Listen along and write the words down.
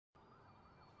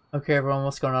Okay, everyone,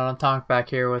 what's going on? I'm Tonk back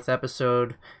here with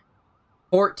episode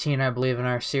 14, I believe, in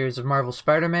our series of Marvel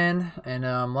Spider-Man. And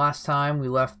last time we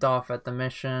left off at the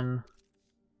mission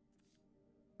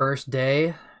first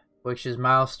day, which is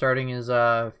Miles starting his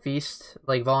F.E.A.S.T,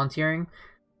 like volunteering.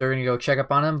 So we're gonna go check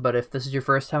up on him. But if this is your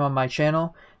first time on my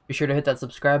channel, be sure to hit that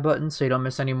subscribe button so you don't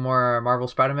miss any more Marvel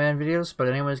Spider-Man videos. But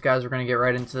anyways, guys, we're gonna get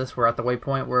right into this. We're at the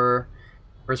waypoint where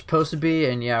we're supposed to be,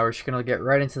 and yeah, we're just gonna get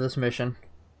right into this mission.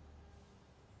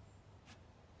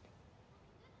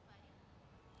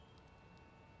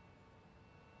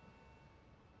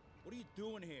 What are you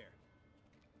doing here?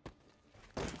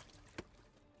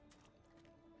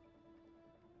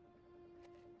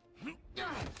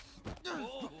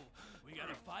 Oh, we got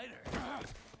a fighter.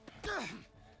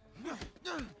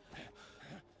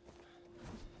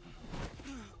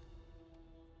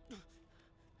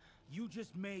 You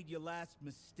just made your last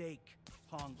mistake,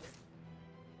 punk.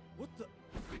 What the?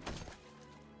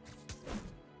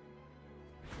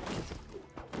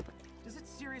 Does it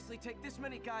seriously take this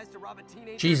many guys to rob a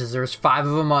teenager? Jesus, there's 5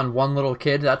 of them on one little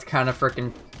kid. That's kind of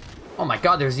freaking... Oh my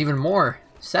god, there's even more.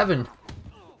 7.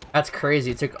 That's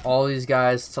crazy. It took all these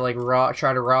guys to like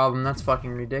try to rob him. That's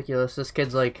fucking ridiculous. This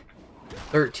kid's like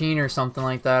 13 or something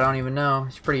like that. I don't even know.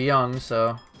 He's pretty young,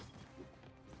 so...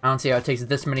 I don't see how it takes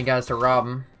this many guys to rob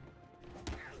him.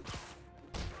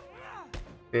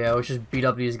 But yeah, let's just beat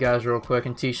up these guys real quick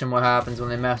and teach them what happens when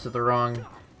they mess with the wrong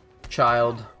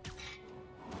child.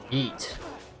 Eat.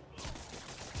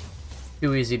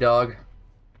 Too easy, dog.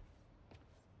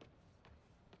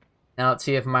 Now let's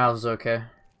see if Miles is okay.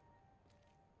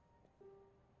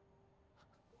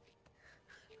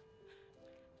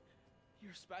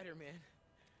 You're Spider-Man.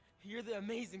 You're the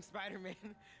amazing Spider-Man.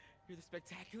 You're the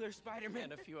spectacular Spider-Man.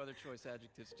 And a few other choice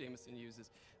adjectives Jameson uses.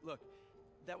 Look,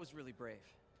 that was really brave.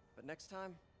 But next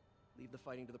time, leave the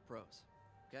fighting to the pros.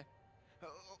 Okay?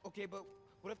 Okay, but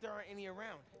what if there aren't any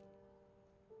around?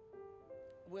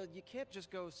 Well, you can't just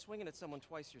go swinging at someone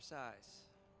twice your size.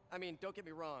 I mean, don't get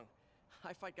me wrong.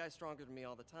 I fight guys stronger than me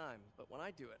all the time. But when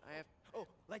I do it, I have... Oh,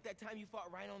 like that time you fought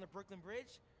Rhino on the Brooklyn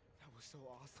Bridge? That was so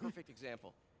awesome. Perfect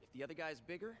example. If the other guy's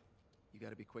bigger, you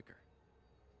gotta be quicker.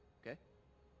 Okay?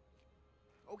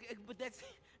 Okay, but that's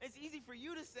easy for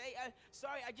you to say.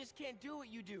 Sorry, I just can't do what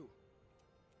you do.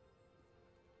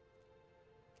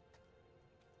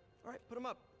 All right, put him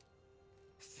up.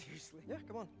 Seriously? Yeah,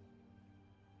 come on.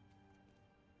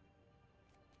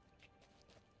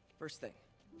 First thing,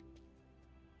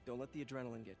 don't let the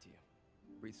adrenaline get to you.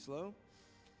 Breathe slow,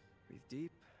 breathe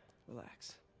deep,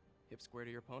 relax. Hip square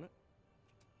to your opponent.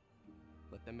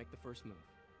 Let them make the first move.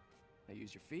 Now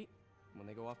use your feet. When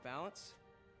they go off balance,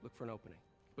 look for an opening.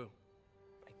 Boom.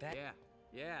 Like that?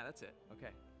 Yeah, that's it.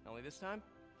 Okay. Only this time,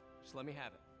 just let me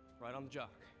have it. Right on the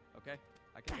jock. Okay?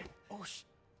 I can. Oh,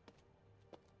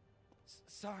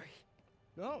 sorry.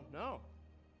 No.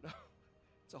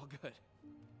 It's all good.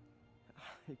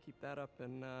 You keep that up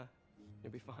and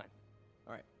you'll be fine.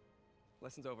 All right.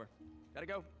 Lesson's over. Gotta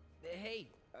go. Hey,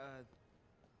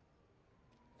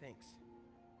 thanks.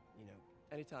 You know.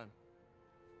 Anytime.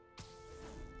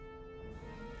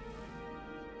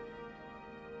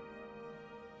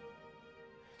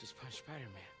 Just punch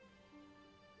Spider-Man.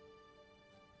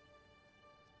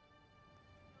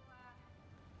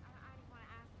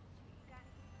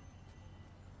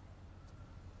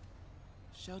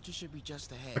 Shelter should be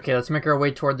just ahead. Okay, let's make our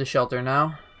way toward the shelter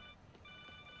now.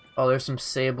 Oh, there's some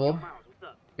Sable.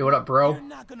 Yo, what up, bro? You're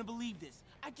not gonna believe this.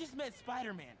 I just met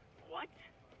Spider-Man. What?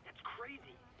 That's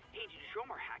crazy. Hey, did you show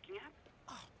him our hacking app?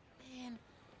 Oh, man.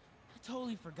 I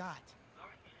totally forgot. Oh,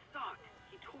 you sucked.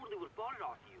 He totally would have bought it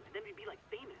off you, and then we'd be, like,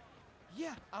 famous.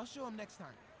 Yeah, I'll show him next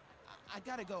time. I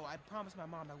gotta go. I promised my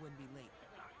mom I wouldn't be late.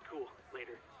 Cool.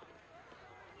 Later.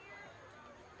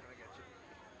 I got you.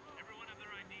 Everyone have their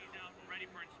IDs out and ready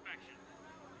for inspection.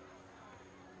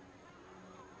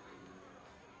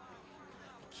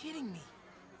 You're kidding me.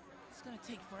 It's gonna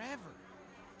take forever.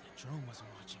 That drone wasn't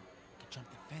watching. Could jump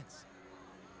the fence.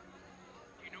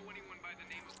 Do you know anyone by the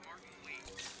name of Martin Lee?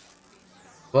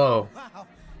 Whoa. Wow,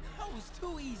 that was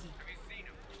too easy. Have you seen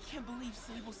him? I can't believe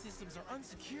Sable systems are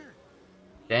unsecured.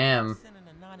 Damn. Send an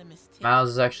anonymous tip. Miles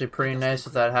is actually pretty nice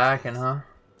with that hacking, huh?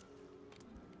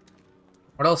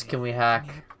 What else can we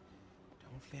hack?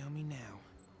 Don't fail me now.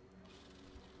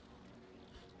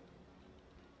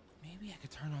 Maybe I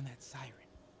could turn on that siren.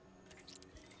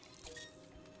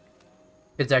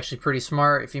 Kid's actually pretty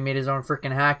smart. If he made his own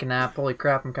freaking hacking app, holy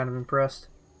crap, I'm kind of impressed.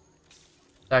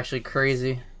 It's actually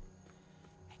crazy.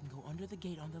 I can go under the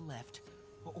gate on the left,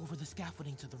 or over the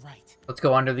scaffolding to the right. Let's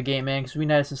go under the gate, man, because we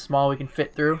nice and small, we can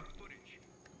fit through.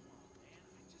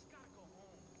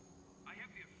 I have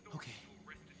the authority Okay. to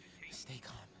arrest a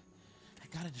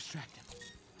Gotta distract him.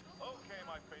 Okay,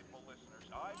 my faithful listeners,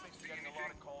 I've been getting a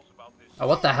lot of calls about this. Oh,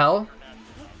 what the hell?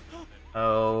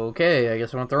 Okay, I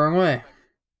guess I went the wrong way.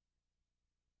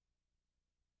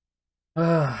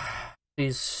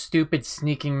 These stupid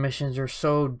sneaking missions are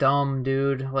so dumb,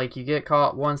 dude. Like, you get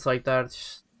caught once like that, it's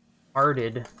just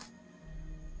hearted.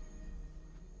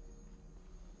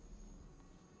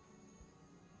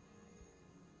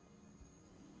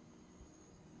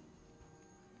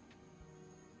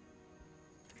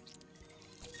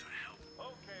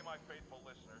 Okay, my faithful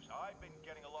listeners, I've been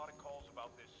getting a lot of calls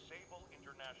about this Sable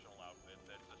International outfit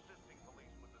that's assisting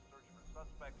police with the search for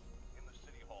suspects in the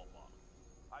City Hall bomb.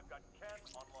 I've got Ken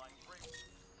on line 3.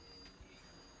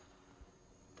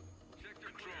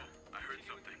 Sector Control. I heard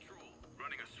something.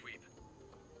 Running a sweep.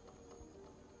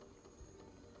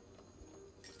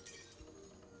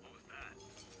 What was that?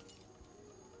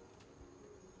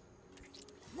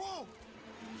 Whoa!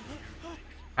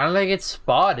 How did I get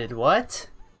spotted? What?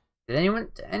 Did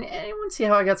anyone see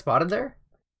how I got spotted there?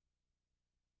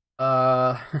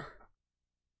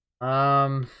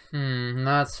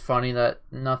 That's funny that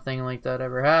nothing like that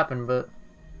ever happened, but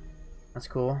that's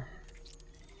cool. Okay,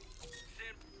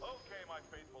 my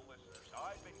faithful listeners,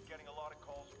 I've been getting a lot of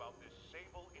calls about this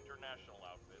Sable International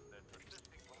outfit that's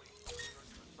assisting police with the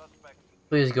search for suspects.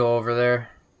 Please go over there.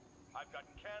 I've got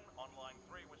Ken on line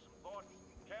 3 with some thoughts.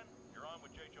 Ken, you're on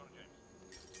with J. Jonah James.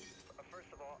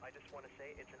 First of all, I just want to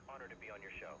say it's an honor to be on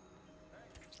your show.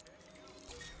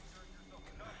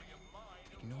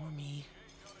 Ignore me.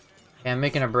 Yeah, I'm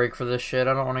making a break for this shit.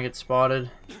 I don't want to get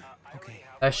spotted. Okay.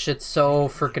 That shit's so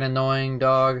freaking annoying,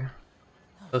 dog.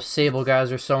 Those Sable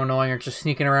guys are so annoying, or just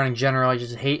sneaking around in general. I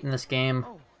just hate in this game.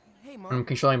 Oh, hey, When I'm Mom.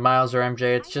 controlling Miles or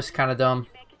MJ, it's just kind of dumb. Did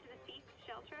you make it to the F.E.A.S.T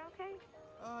shelter,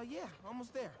 okay? Yeah,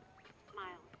 almost there. Miles,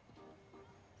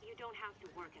 you don't have to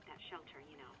work at that shelter,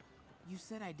 you know. You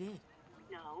said I did.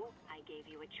 No, I gave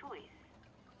you a choice.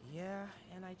 Yeah,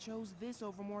 and I chose this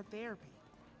over more therapy.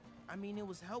 I mean, it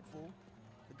was helpful.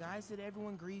 The guy said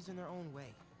everyone grieves in their own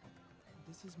way.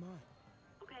 This is mine.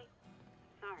 Okay,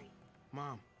 sorry.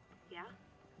 Mom, Yeah?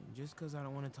 just because I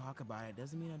don't want to talk about it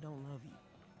doesn't mean I don't love you.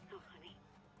 Oh, honey,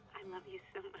 I love you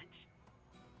so much.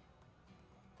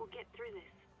 We'll get through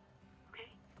this, okay?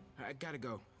 I gotta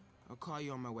go. I'll call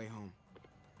you on my way home.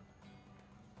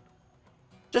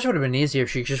 Just would have been easier if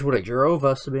she just would have drove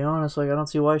us, to be honest. Like, I don't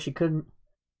see why she couldn't.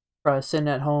 Probably sitting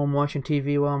at home watching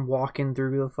TV while I'm walking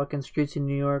through the fucking streets of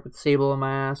New York with Sable on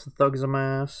my ass, the thugs on my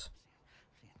ass,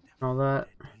 and all that.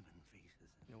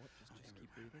 You know what? Just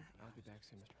keep breathing. I'll be back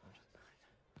soon, Mr.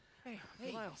 Hodges.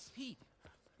 Hey, Miles. Pete.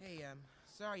 Hey,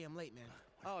 sorry I'm late, man.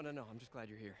 Oh, no, I'm just glad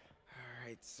you're here. All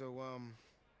right, so,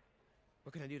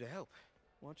 what can I do to help?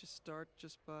 Why don't you start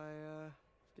just by,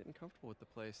 getting comfortable with the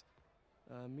place.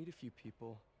 Meet a few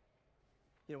people.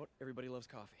 You know what? Everybody loves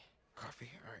coffee. Coffee?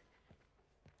 All right.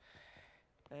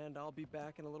 And I'll be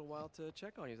back in a little while to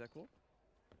check on you. Is that cool?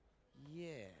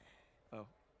 Yeah. Oh,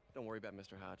 don't worry about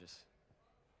Mr. Hodges.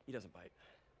 He doesn't bite.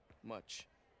 Much.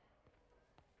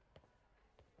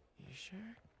 You sure?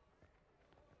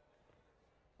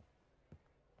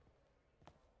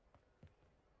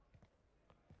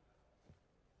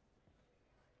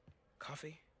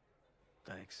 Coffee?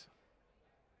 Thanks.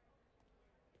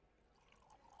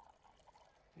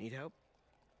 Need help?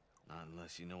 Not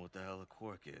unless you know what the hell a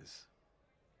quark is.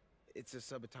 It's a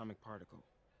subatomic particle.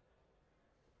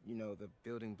 You know, the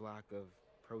building block of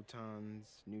protons,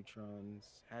 neutrons,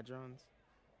 hadrons.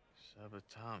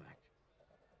 Subatomic.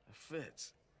 It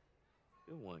fits.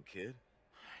 Good one, kid.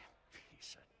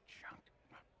 Piece of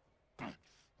junk.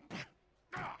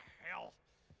 Ah, hell.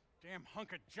 Damn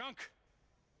hunk of junk.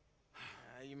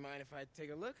 You mind if I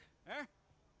take a look? Huh?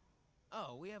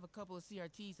 Oh, we have a couple of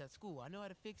CRTs at school. I know how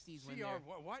to fix these when CR they're...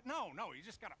 what? No, you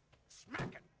just gotta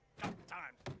smack it. Couple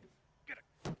times. Get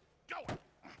it going.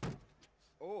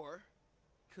 Or,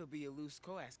 could be a loose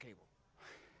coax cable.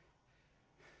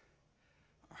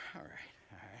 All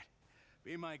right.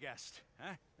 Be my guest,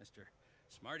 huh, Mr.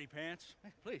 Smarty Pants?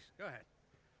 Please, go ahead.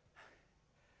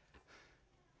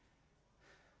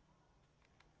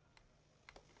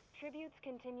 Tributes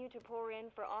continue to pour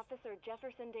in for Officer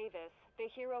Jefferson Davis, the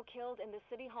hero killed in the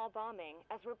City Hall bombing,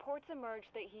 as reports emerge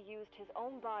that he used his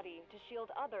own body to shield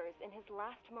others in his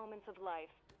last moments of life.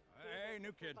 Hey,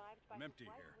 new Davis was kid. survived by I'm his empty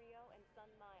wife here. Rio and son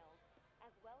Miles,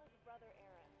 as well as brother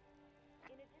Aaron.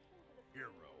 In addition to the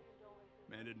Hero. condolences,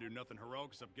 Man didn't do nothing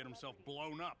heroic except get himself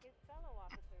blown up. his fellow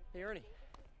officers Hey, Ernie.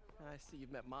 Davis's heroic I see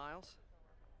you've met Miles.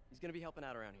 He's gonna be helping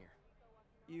out around here.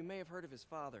 You may have heard of his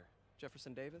father,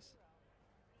 Jefferson Davis.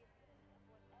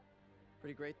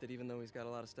 Pretty great that even though he's got a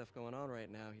lot of stuff going on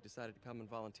right now, he decided to come and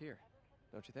volunteer.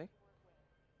 Don't you think?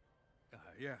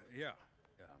 Yeah.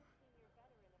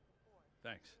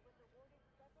 Thanks.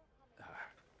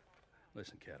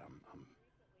 Listen, kid, I'm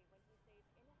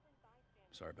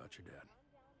sorry about your dad.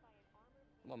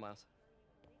 Come on, Miles.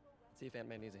 Let's see if Aunt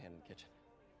May needs a hand in the kitchen.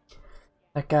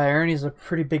 That guy Ernie's a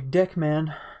pretty big dick,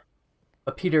 man.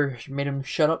 But Peter made him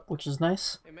shut up, which is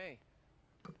nice. Hey, May.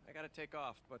 I gotta take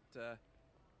off, but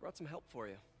brought some help for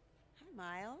you. Hi,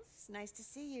 Miles. Nice to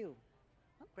see you.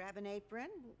 Well, grab an apron,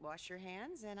 wash your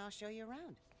hands, and I'll show you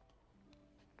around.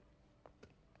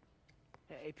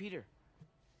 Hey, Peter.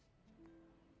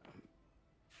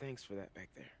 Thanks for that back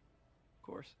there. Of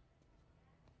course.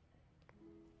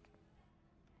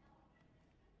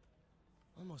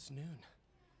 Almost noon.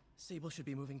 Sable should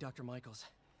be moving Dr. Michaels.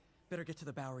 Better get to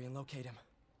the Bowery and locate him.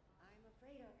 I'm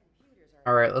afraid our computers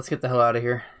are... Alright, let's get the hell out of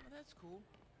here. Well, that's cool.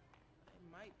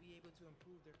 I might be able to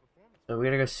improve their performance. So we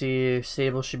gotta go see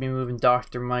Sable should be moving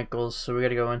Dr. Michaels, so we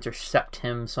gotta go intercept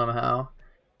him somehow.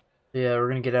 So yeah, we're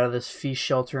gonna get out of this F.E.A.S.T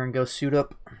shelter and go suit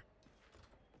up.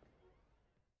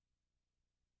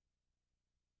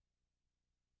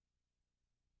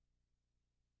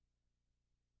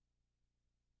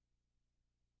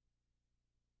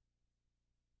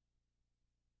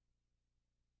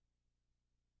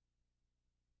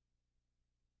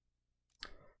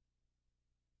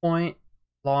 Point,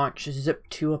 launch, zip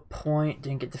to a point.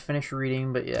 Didn't get to finish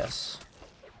reading, but yes.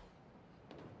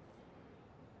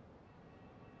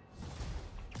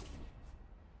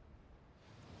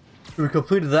 We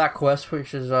completed that quest,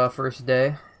 which is first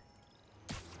day.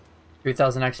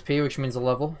 3000 XP, which means a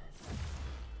level.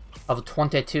 Level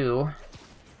 22.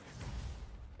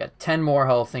 Got 10 more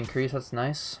health increase, that's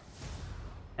nice.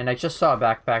 And I just saw a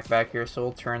backpack back here, so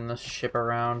we'll turn this ship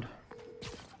around.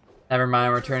 Never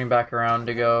mind, we're turning back around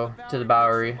to go to the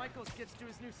Bowery. Michaels gets to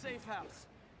his new safe house.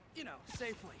 You know,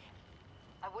 safely.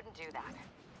 I wouldn't do that.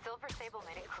 Silver Sable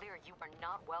made it clear you are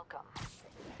not welcome.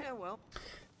 Yeah, well.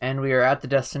 And we are at the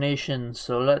destination,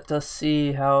 so let us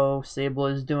see how Sable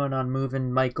is doing on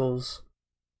moving Michaels.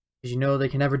 Because you know they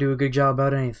can never do a good job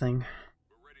about anything.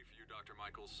 We're ready for you, Dr.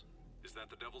 Michaels. Is that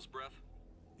the Devil's Breath?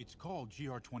 It's called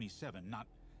GR-27, not...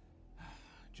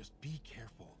 Just be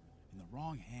careful. In the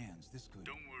wrong hands, this could...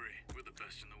 Don't worry, we're the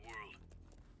best in the world.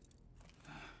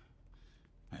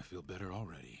 I feel better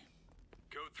already.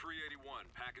 Code 381,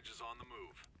 package is on the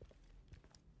move.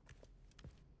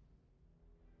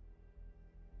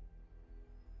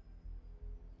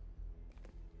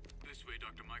 This way,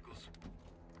 Dr. Michaels.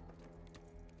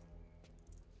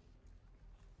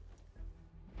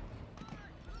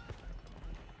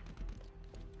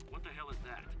 What the hell is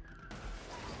that?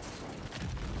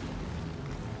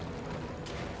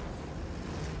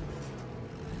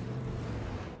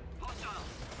 Hostile!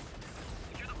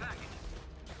 Secure the package.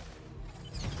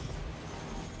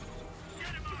 Get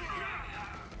him out of here!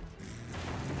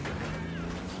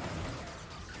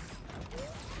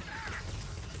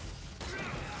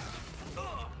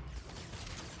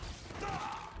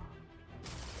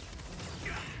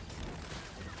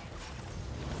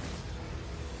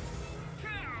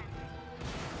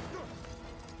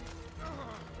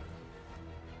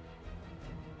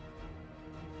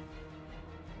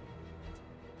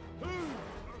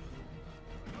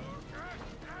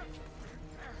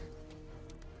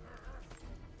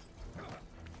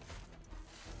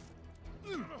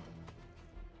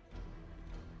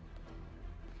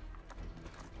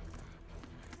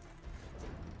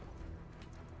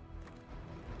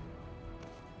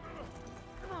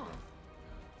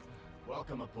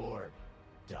 Welcome aboard,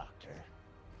 Doctor.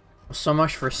 So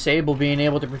much for Sable being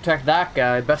able to protect that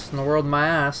guy. Best in the world, my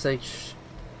ass.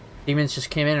 Demons just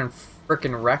came in and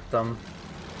frickin' wrecked them.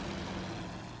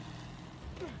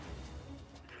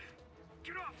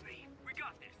 Get off me! We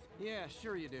got this! Yeah,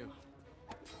 sure you do.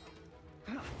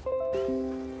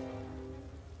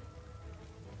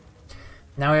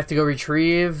 Now we have to go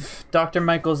retrieve Dr.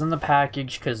 Michaels in the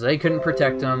package because they couldn't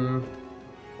protect him.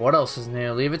 What else is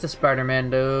new? Leave it to Spider-Man,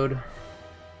 dude.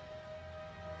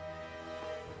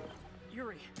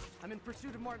 Yuri, I'm in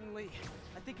pursuit of Martin Lee.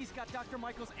 I think he's got Dr.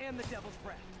 Michaels and the Devil's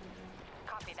Breath.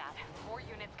 Copy that. More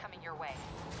units coming your way.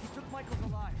 He took Michaels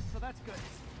alive, so that's good.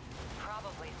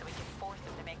 Probably so we can force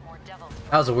him to make more Devil's Breath.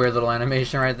 That was a weird little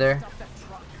animation right there. Stop that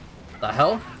truck. The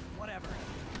hell? Whatever.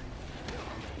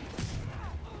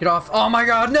 Get off. Oh my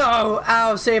god, no!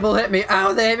 Ow, Sable hit me.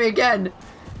 Ow, they hit me again.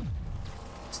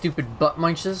 Stupid butt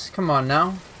munches. Come on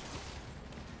now.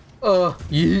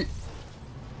 Yeet.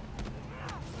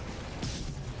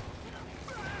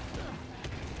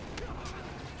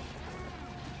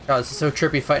 God, this is so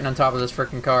trippy fighting on top of this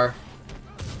freaking car.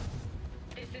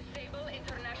 This is Sable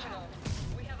International.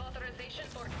 We have authorization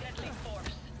for deadly force.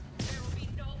 There will be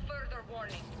no further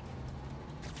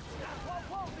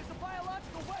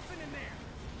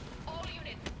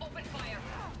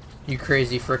You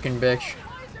crazy frickin' bitch.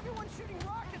 Why is everyone shooting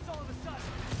rockets all of a sudden?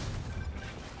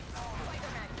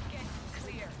 Spider-Man, get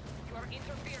clear. You are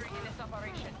interfering in this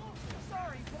operation.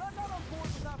 Sorry, but I'm not on board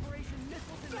with Operation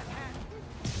Missiles in Manhattan.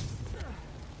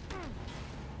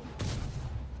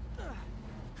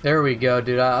 There we go,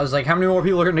 dude. I was like, how many more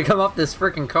people are gonna come up this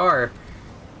frickin' car?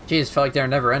 Jeez, felt like they're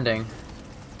never ending.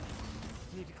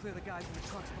 Need to clear the guys in the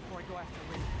trucks before I go after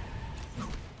Lee.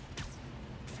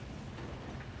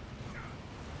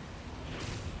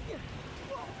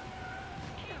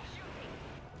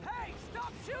 Hey,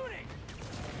 stop shooting!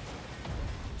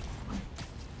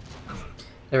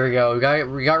 There we go.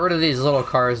 We got rid of these little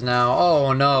cars now.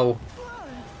 Oh no.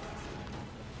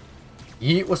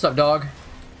 Yeet, what's up, dog?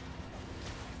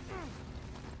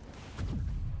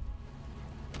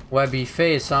 Webby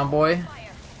face, huh, boy?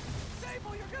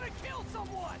 Sable, you're gonna kill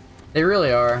someone! They really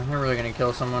are. They're really gonna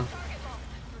kill someone.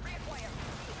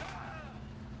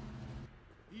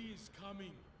 He is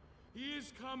coming. He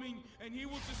is coming, and he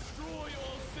will destroy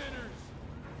all sinners.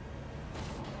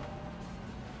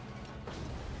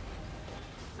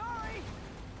 Sorry!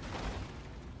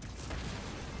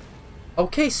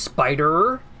 Okay,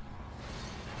 Spider.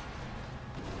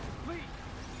 Lee,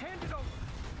 hand it over.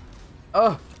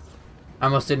 Oh. I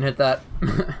almost didn't hit that.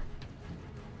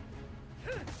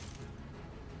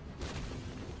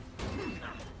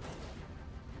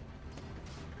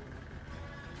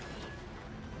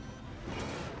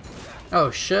 Oh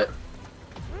shit.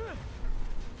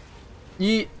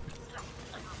 Yeet.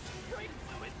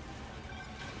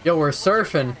 Yo, we're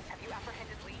surfing.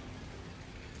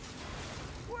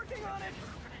 Working on it.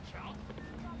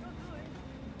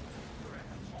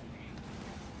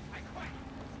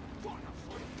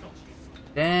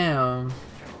 Damn.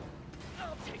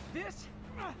 I'll take this.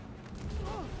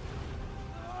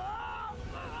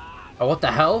 Oh, what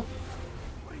the hell?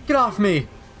 Get off me.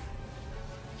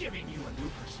 Giving you a new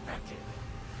perspective.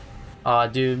 Aw,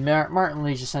 dude, Martin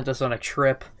Lee just sent us on a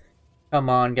trip. Come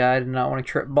on, guy, I do not want to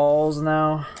trip balls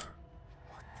now.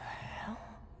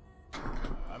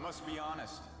 I must be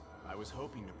honest. I was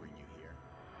hoping to bring you here.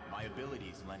 My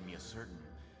abilities lend me a certain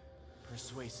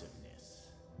persuasiveness.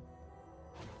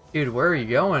 Dude, where are you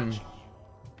going?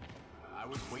 I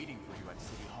was waiting for you at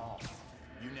City Hall.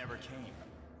 You never came.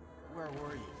 Where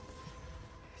were you?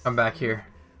 Come back here.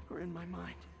 Or in my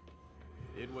mind.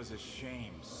 It was a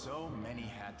shame so many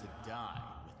had to die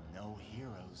with no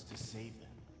heroes to save them.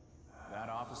 That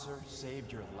officer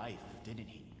saved your life, didn't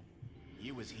he?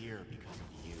 He was here because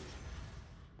of you.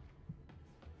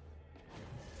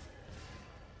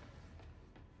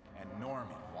 And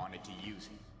Norman wanted to use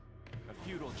him. A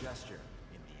futile gesture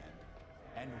in the end.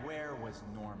 And where was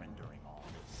Norman during all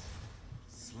this?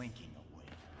 Slinking away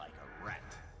like a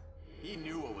rat. He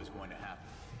knew what was going to happen,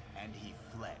 and he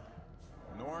fled.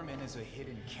 Norman is a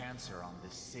hidden cancer on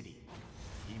this city.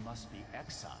 He must be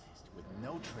excised with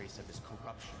no trace of his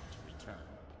corruption to return.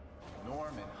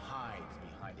 Norman hides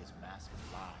behind his mask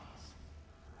of lies.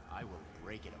 I will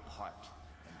break it apart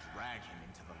and drag him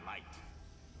into the light.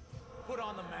 Put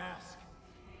on the mask.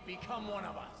 Become one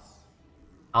of us.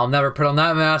 I'll never put on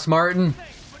that mask, Martin.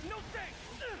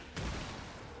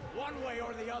 One way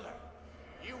or the other.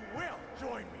 You will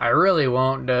join me. I really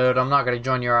won't, dude. I'm not gonna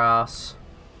join your ass.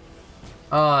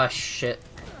 Oh, shit.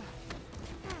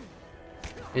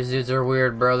 These dudes are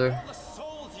weird, brother. All the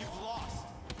souls you've lost.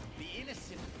 The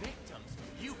innocent victims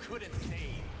you couldn't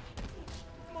save.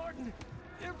 Martin,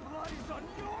 their blood is on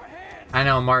your hands. I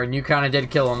know, Martin. You kind of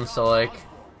did kill him, so like.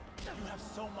 You have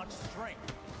so much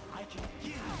strength. I can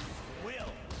give you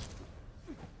will.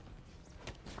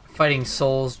 Fighting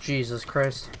souls, Jesus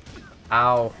Christ.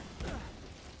 Ow.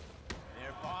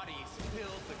 Their bodies fill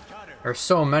the gutter. There's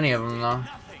so many of them, though.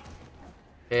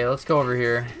 Okay, let's go over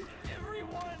here.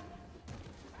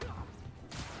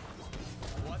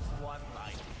 What's one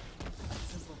life? A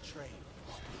simple trade.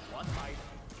 One life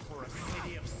for a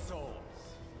city of souls.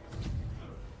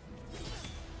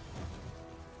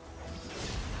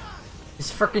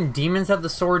 These freaking demons have the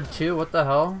sword too. What the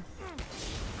hell?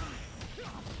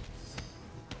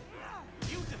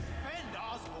 You defend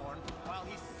Osborn while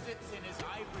he sits in his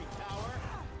ivory tower.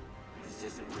 This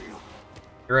isn't real.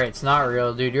 You're right, it's not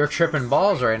real, dude. You're tripping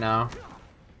balls right now.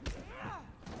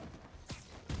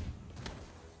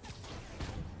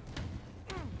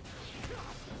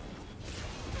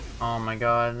 Oh my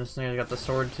god, this nigga got the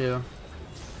sword too.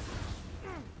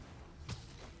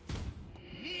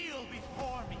 Kneel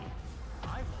before me.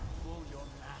 I will pull your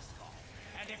mask off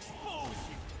and expose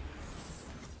you.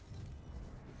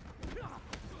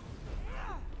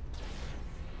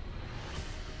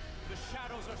 The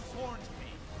shadows are sworn to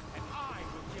me, and I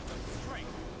will give them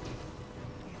strength.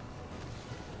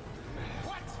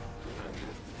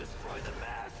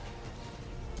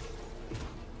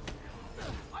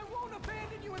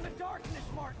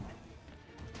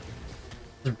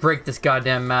 Just break this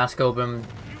goddamn mask open.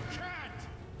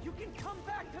 You can come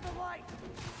back to the light.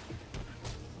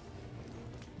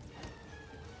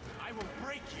 I will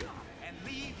break you and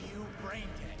leave you brain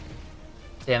dead.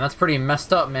 Damn, that's pretty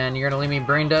messed up, man. You're gonna leave me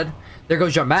brain dead? There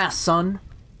goes your mask, son.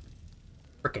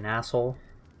 Frickin' asshole.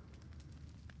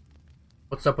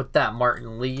 What's up with that,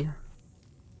 Martin Lee?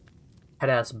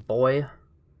 Head-ass boy.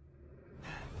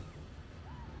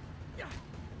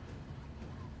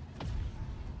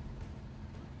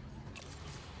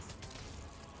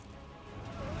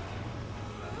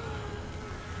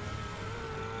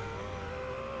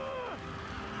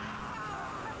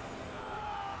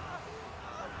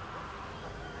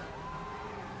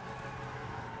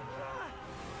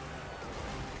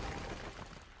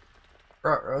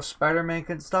 Ruh-roh, Spider-Man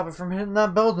couldn't stop it from hitting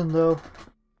that building, though.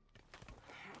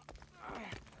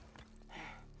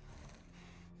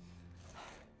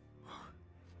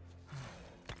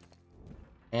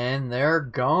 And they're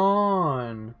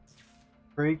gone.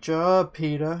 Great job,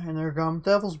 Peter. And they're gone with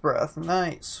Devil's Breath.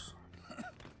 Nice.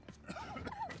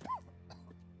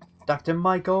 Dr.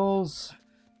 Michaels.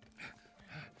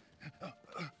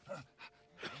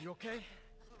 You okay?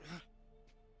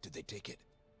 Did they take it?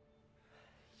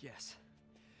 Yes.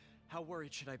 How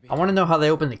worried should I be? I want to know how they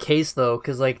opened the case, though,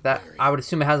 because, like, that, I would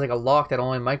assume it has, like, a lock that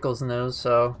only Michaels knows,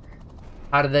 so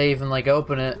how did they even, like,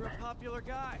 open it? You're a popular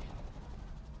guy.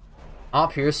 Oh,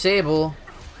 here's Sable.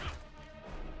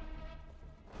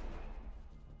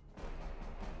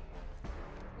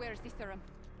 Where's the serum?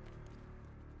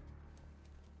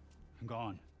 I'm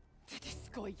gone.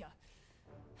 Skoya.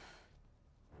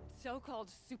 So-called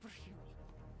superhero.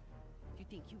 You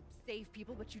think you save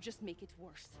people, but you just make it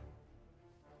worse.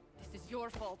 This is your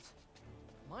fault.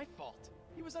 My fault?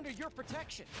 He was under your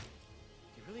protection.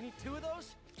 Do you really need 2 of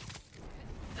those?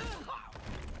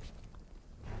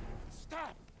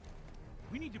 Stop!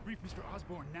 We need to brief Mr.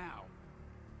 Osborn now.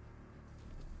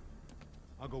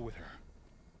 I'll go with her.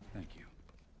 Thank you.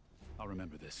 I'll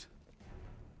remember this.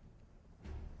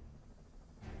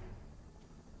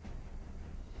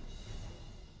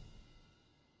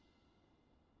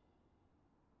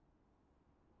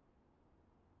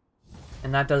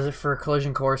 And that does it for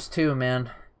Collision Course 2, man.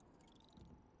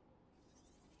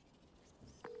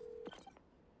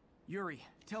 Yuri,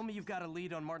 tell me you've got a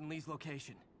lead on Martin Lee's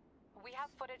location. We have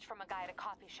footage from a guy at a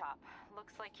coffee shop.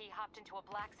 Looks like he hopped into a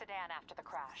black sedan after the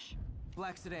crash.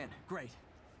 Black sedan, great.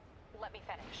 Let me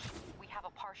finish. We have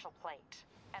a partial plate.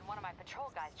 And one of my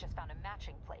patrol guys just found a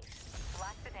matching plate.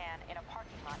 Black sedan in a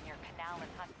parking lot near Canal and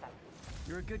Hudson.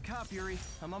 You're a good cop, Yuri.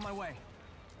 I'm on my way.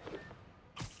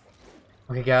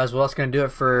 Okay, guys, well, that's going to do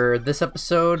it for this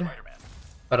episode.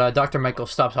 But, Dr. Michael,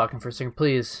 stop talking for a second,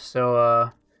 please.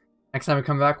 So, next time we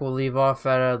come back, we'll leave off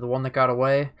at the one that got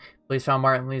away. Police found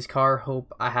Martin Lee's car.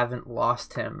 Hope I haven't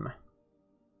lost him.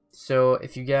 So,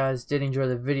 if you guys did enjoy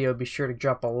the video, be sure to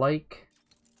drop a like.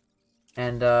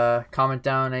 And, comment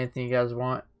down anything you guys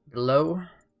want below.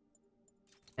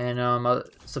 And,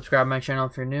 subscribe to my channel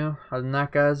if you're new. Other than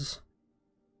that, guys, it's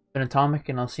been Atomic,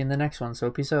 and I'll see you in the next one.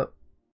 So, peace out.